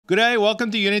Good day,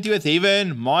 welcome to Unity with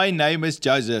Heaven. My name is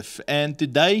Joseph, and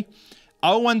today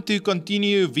I want to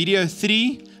continue video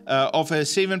 3 of a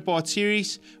 7-part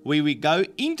series where we go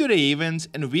into the heavens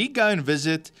and we go and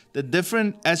visit the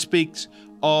different aspects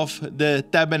of the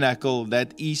tabernacle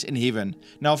that is in heaven.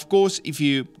 Now, of course, if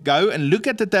you go and look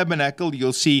at the tabernacle,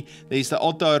 you'll see there's the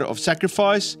altar of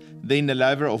sacrifice, then the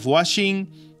laver of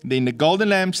washing, then the golden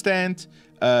lampstand,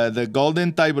 the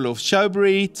golden table of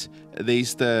showbread,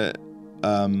 there's the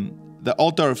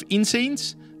altar of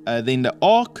incense, then the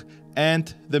ark,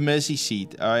 and the mercy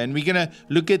seat. And we're going to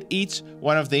look at each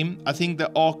one of them. I think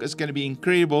the ark is going to be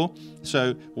incredible.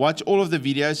 So watch all of the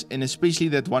videos, and especially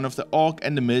that one of the ark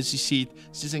and the mercy seat.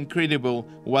 It's just incredible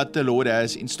what the Lord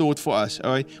has in store for us.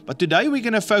 All right. But today we're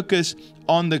going to focus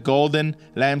on the golden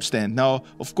lampstand. Now,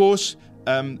 of course,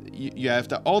 you have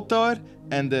the altar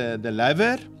and the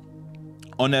laver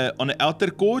on an outer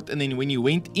court, and then when you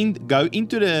go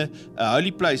into the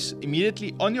holy place,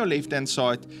 immediately on your left hand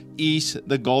side is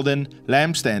the golden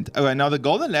lampstand. Okay, now the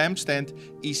golden lampstand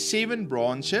is 7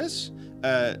 branches.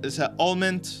 It's an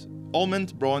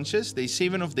almond branches. There's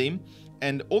 7 of them,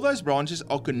 and all those branches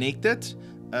are connected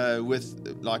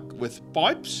with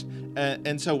pipes.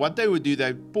 And so what they would do,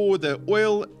 they pour the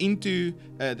oil into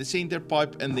the center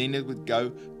pipe, and then it would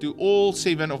go to all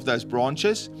 7 of those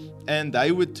branches, and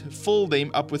they would fill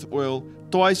them up with oil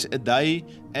twice a day.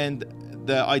 And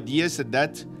the idea is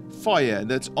that fire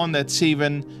that's on that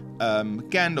 7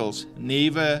 candles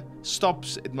never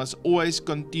stops. It must always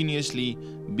continuously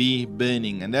be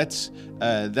burning, and that's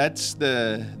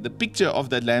the picture of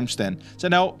that lampstand. So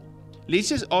now let's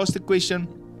just ask the question,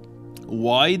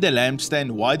 why the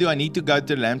lampstand? Why do I need to go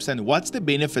to the lampstand? What's the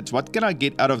benefits? What can I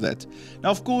get out of that? Now,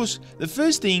 of course, the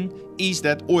first thing is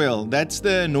that oil. That's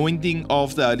the anointing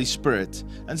of the Holy Spirit.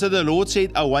 And so the Lord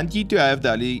said, I want you to have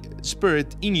the Holy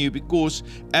Spirit in you, because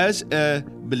as a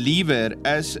believer,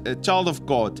 as a child of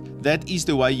God, that is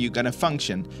the way you're going to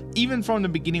function. Even from the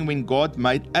beginning, when God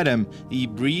made Adam, He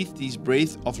breathed His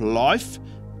breath of life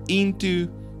into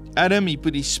Adam. He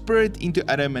put His Spirit into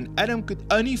Adam, and Adam could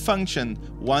only function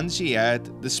once he had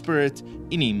the Spirit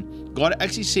in him. God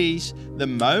actually says, the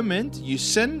moment you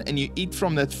sin and you eat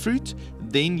from that fruit,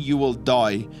 then you will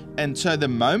die. And so the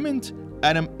moment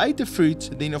Adam ate the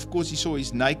fruit, then of course he saw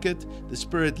he's naked, the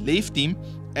Spirit left him,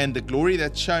 and the glory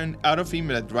that shone out of him,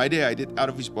 that radiated out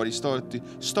of his body, started to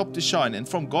stop to shine. And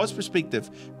from God's perspective,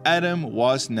 Adam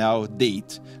was now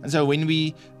dead. And so when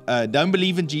we don't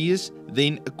believe in Jesus,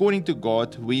 then according to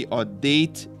God, we are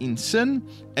dead in sin.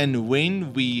 And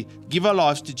when we give our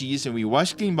lives to Jesus and we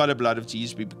wash clean by the blood of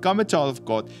Jesus, we become a child of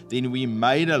God, then we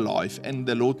made alive, and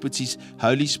the Lord puts His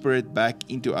Holy Spirit back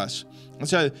into us. And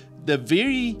so the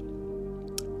very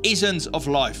essence of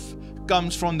life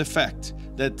comes from the fact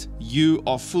that you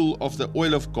are full of the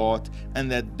oil of God,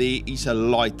 and that there is a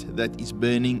light that is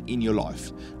burning in your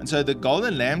life. And so the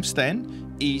golden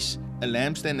lampstand is a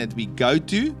lampstand that we go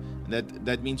to.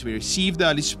 That means we receive the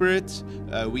Holy Spirit.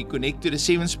 We connect to the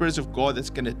 7 spirits of God that's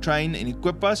going to train and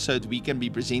equip us so that we can be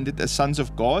presented as sons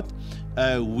of God.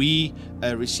 We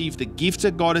receive the gifts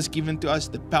that God has given to us,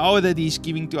 the power that He's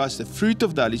giving to us, the fruit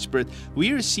of the Holy Spirit.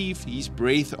 We receive His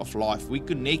breath of life. We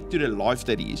connect to the life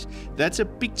that He is. That's a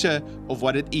picture of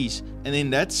what it is. And then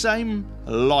that same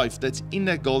life that's in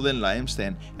that golden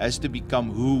lampstand has to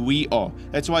become who we are.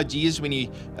 That's why Jesus, when He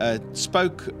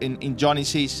spoke in John, He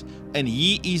says, and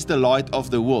He is the light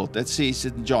of the world. That says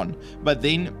in John. But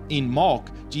then in Mark,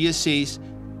 Jesus says,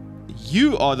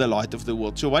 you are the light of the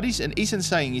world. So what He's in essence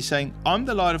saying, He's saying, I'm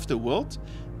the light of the world.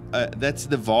 That's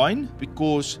divine,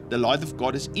 because the light of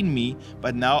God is in me.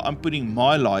 But now I'm putting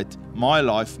my light, my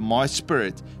life, my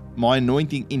spirit, my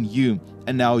anointing in you.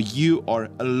 And now you are,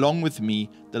 along with me,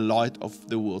 the light of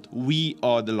the world. We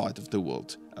are the light of the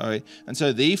world. All right. And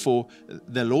so therefore,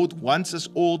 the Lord wants us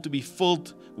all to be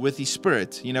filled with His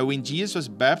Spirit. You know, when Jesus was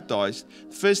baptized,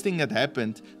 first thing that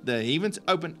happened, the heavens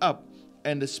opened up,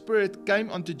 and the Spirit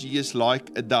came onto Jesus like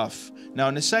a dove. Now,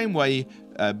 in the same way,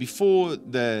 before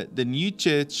the new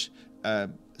church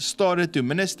started to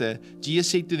minister, Jesus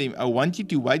said to them, I want you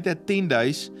to wait that 10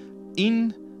 days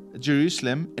in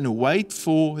Jerusalem and wait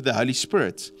for the Holy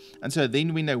Spirit. And so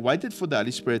then when they waited for the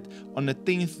Holy Spirit, on the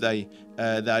 10th day,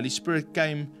 the Holy Spirit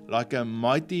came like a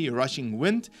mighty rushing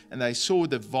wind, and they saw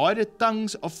divided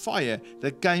tongues of fire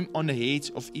that came on the heads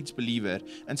of each believer.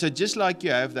 And so just like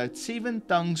you have that 7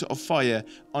 tongues of fire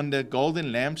on the golden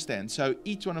lampstand, so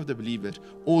each one of the believers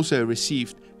also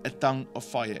received a tongue of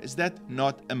fire. Is that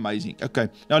not amazing? Okay,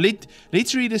 now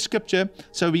let's read the scripture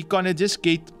so we kind of just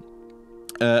get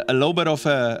a little bit of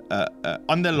a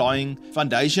underlying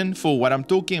foundation for what I'm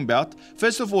talking about.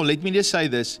 First of all, let me just say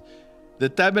this. the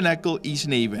tabernacle is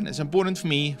in heaven. It's important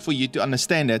for you to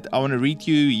understand that. I want to read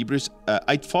you Hebrews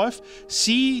 8:5.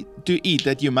 See to it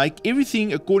that you make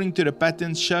everything according to the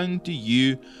pattern shown to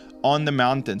you on the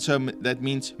mountain. So that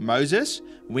means Moses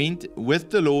went with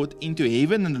the Lord into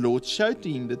heaven, and the Lord showed to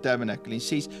him the tabernacle. He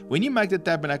says, when you make the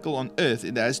tabernacle on earth,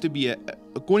 it has to be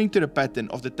according to the pattern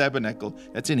of the tabernacle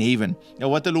that's in heaven. Now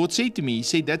what the Lord said to me, He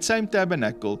said that same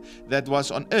tabernacle that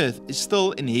was on earth is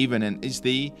still in heaven and is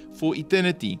there for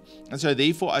eternity. And so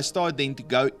therefore I started then to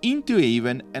go into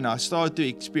heaven, and I started to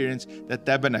experience that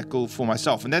tabernacle for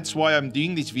myself. And that's why I'm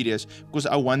doing these videos, because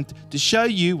I want to show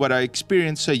you what I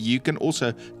experienced so you can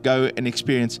also go and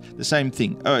experience the same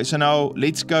thing. Alright, so now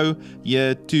let's go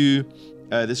here to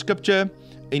the scripture.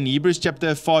 In Hebrews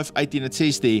chapter 5:18, it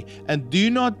says there, and do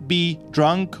not be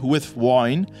drunk with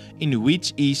wine, in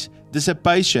which is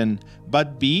dissipation,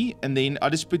 but be, and then I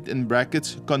just put in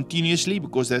brackets, continuously,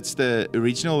 because that's the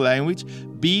original language,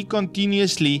 be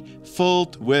continuously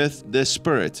filled with the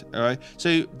Spirit. Alright,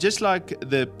 so just like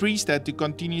the priest had to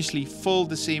continuously fill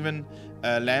the seven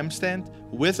lampstand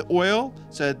with oil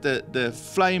so that the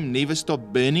flame never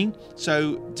stopped burning,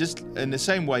 so just in the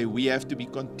same way we have to be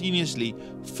continuously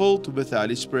filled with the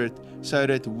Holy Spirit so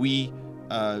that we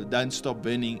don't stop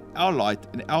burning our light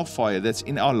and our fire that's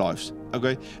in our lives.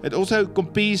 Okay, it also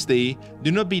compares there,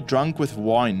 do not be drunk with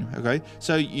wine. Okay,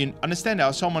 so you understand how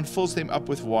someone fills them up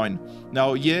with wine.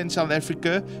 Now here in South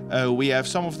Africa we have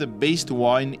some of the best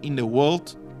wine in the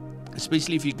world,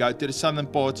 especially if you go to the southern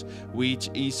parts, which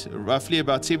is roughly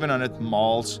about 700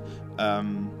 miles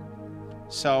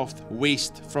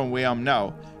southwest from where I'm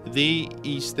now. There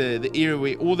is the area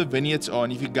where all the vineyards are,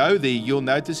 and if you go there, you'll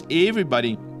notice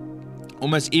everybody,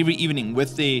 almost every evening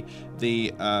with their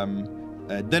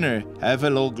dinner, have a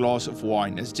little glass of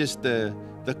wine. It's just the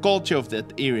culture of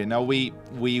that area. Now we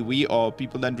are,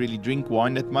 people don't really drink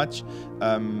wine that much.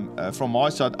 From my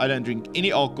side, I don't drink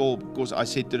any alcohol, because I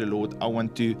said to the Lord, I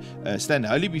want to stand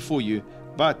holy before you.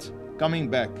 But coming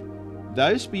back,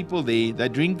 those people there, they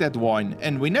drink that wine,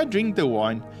 and when they drink the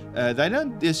wine, they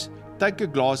don't just take a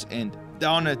glass and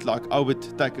down it like I would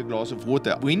take a glass of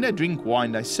water. When they drink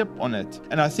wine, they sip on it.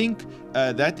 And I think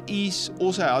that is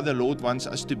also how the Lord wants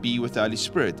us to be with the Holy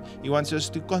Spirit. He wants us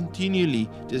to continually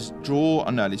just draw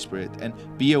on the Holy Spirit and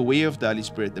be aware of the Holy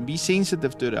Spirit and be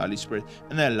sensitive to the Holy Spirit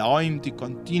and allow Him to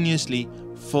continuously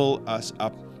fill us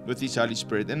up with His Holy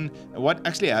Spirit. And what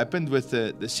actually happened with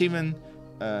the seven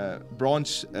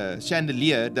bronze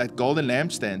chandelier, that golden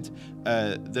lampstand,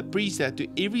 the priest had to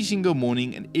every single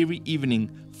morning and every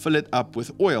evening fill it up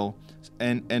with oil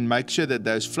and make sure that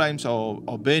those flames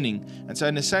are burning. And so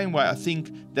in the same way, I think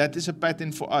that is a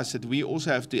pattern for us, that we also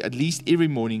have to at least every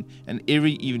morning and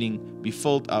every evening be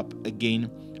filled up again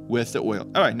with the oil.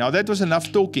 All right, now that was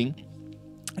enough talking.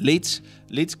 Let's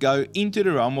go into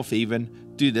the realm of heaven,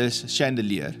 to this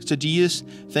chandelier. So Jesus,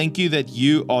 thank you that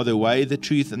you are the way, the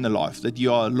truth, and the life, that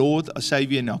you are our Lord, our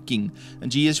Savior, and our King.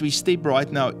 And Jesus, we step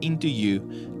right now into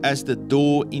you as the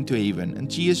door into heaven. And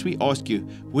Jesus, we ask you,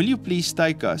 will you please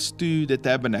take us to the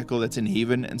tabernacle that's in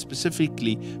heaven, and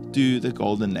specifically to the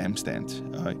golden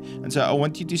lampstand. All right. And so I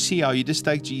want you to see how you just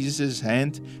take Jesus'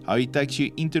 hand, how He takes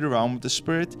you into the realm of the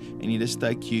Spirit, and He just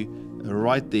takes you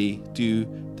right there to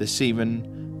the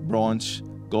seven bronze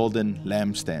golden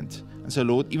lampstand. And so,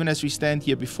 Lord, even as we stand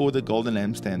here before the golden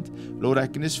lampstand, Lord, I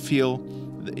can just feel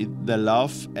the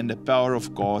love and the power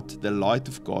of God, the light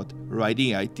of God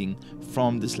radiating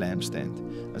from this lampstand.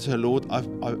 And so, Lord, I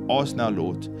ask now,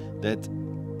 Lord, that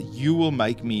you will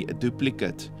make me a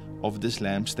duplicate of this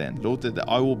lampstand. Lord, that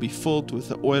I will be filled with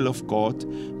the oil of God,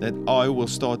 that I will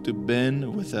start to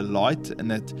burn with a light,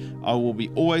 and that I will be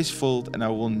always filled and I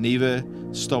will never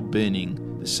stop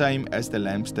burning, the same as the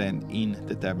lampstand in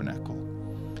the tabernacle.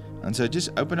 And so just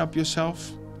open up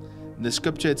yourself. In the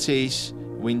scripture it says,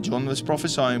 when John was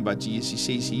prophesying about Jesus, he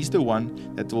says He's the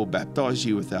one that will baptize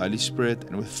you with the Holy Spirit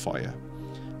and with fire.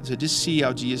 And so just see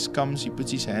how Jesus comes, He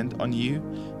puts His hand on you,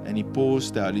 and He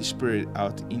pours the Holy Spirit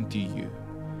out into you.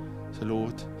 So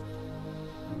Lord,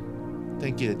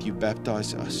 thank you that you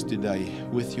baptize us today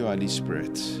with your Holy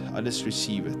Spirit. I just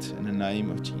receive it in the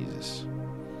name of Jesus.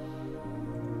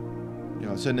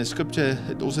 Yeah, so in the scripture,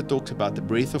 it also talks about the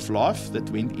breath of life that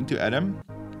went into Adam.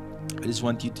 I just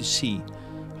want you to see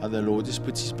how the Lord just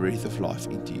puts His breath of life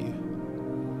into you.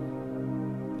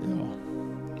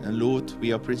 Yeah. And Lord,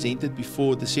 we are presented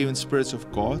before the seven spirits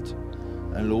of God.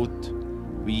 And Lord,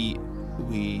 we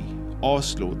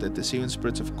ask, Lord, that the seven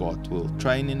spirits of God will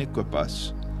train and equip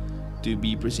us to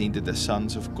be presented as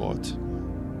sons of God.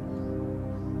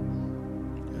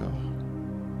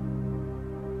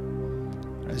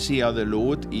 I see how the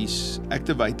Lord is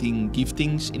activating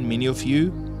giftings in many of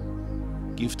you.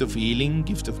 gift of healing,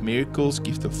 gift of miracles,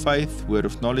 gift of faith, word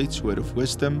of knowledge, word of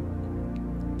wisdom,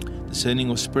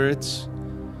 discerning of spirits,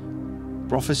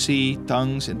 prophecy,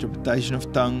 tongues, interpretation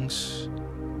of tongues.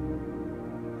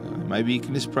 Maybe you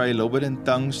can just pray a little bit in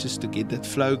tongues just to get that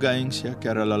flow going.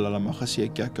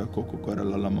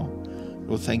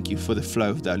 Lord, thank you for the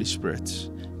flow of the Holy Spirit.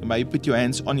 You may put your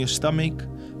hands on your stomach.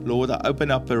 Lord, I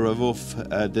open up a river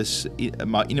of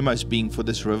my innermost being for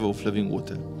this river of living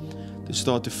water to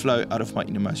start to flow out of my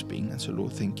innermost being. And so,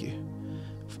 Lord, thank you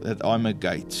that I'm a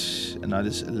gate and I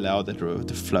just allow that river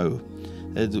to flow,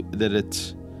 that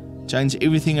it change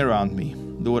everything around me.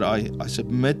 Lord, I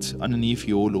submit underneath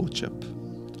your Lordship.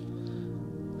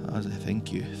 I say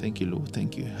thank you, Lord,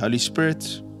 thank you. Holy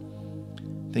Spirit,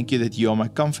 thank you that you are my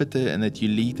comforter and that you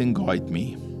lead and guide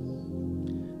me.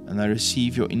 And I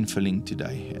receive your infilling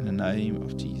today in the name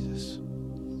of Jesus.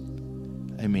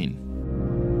 Amen.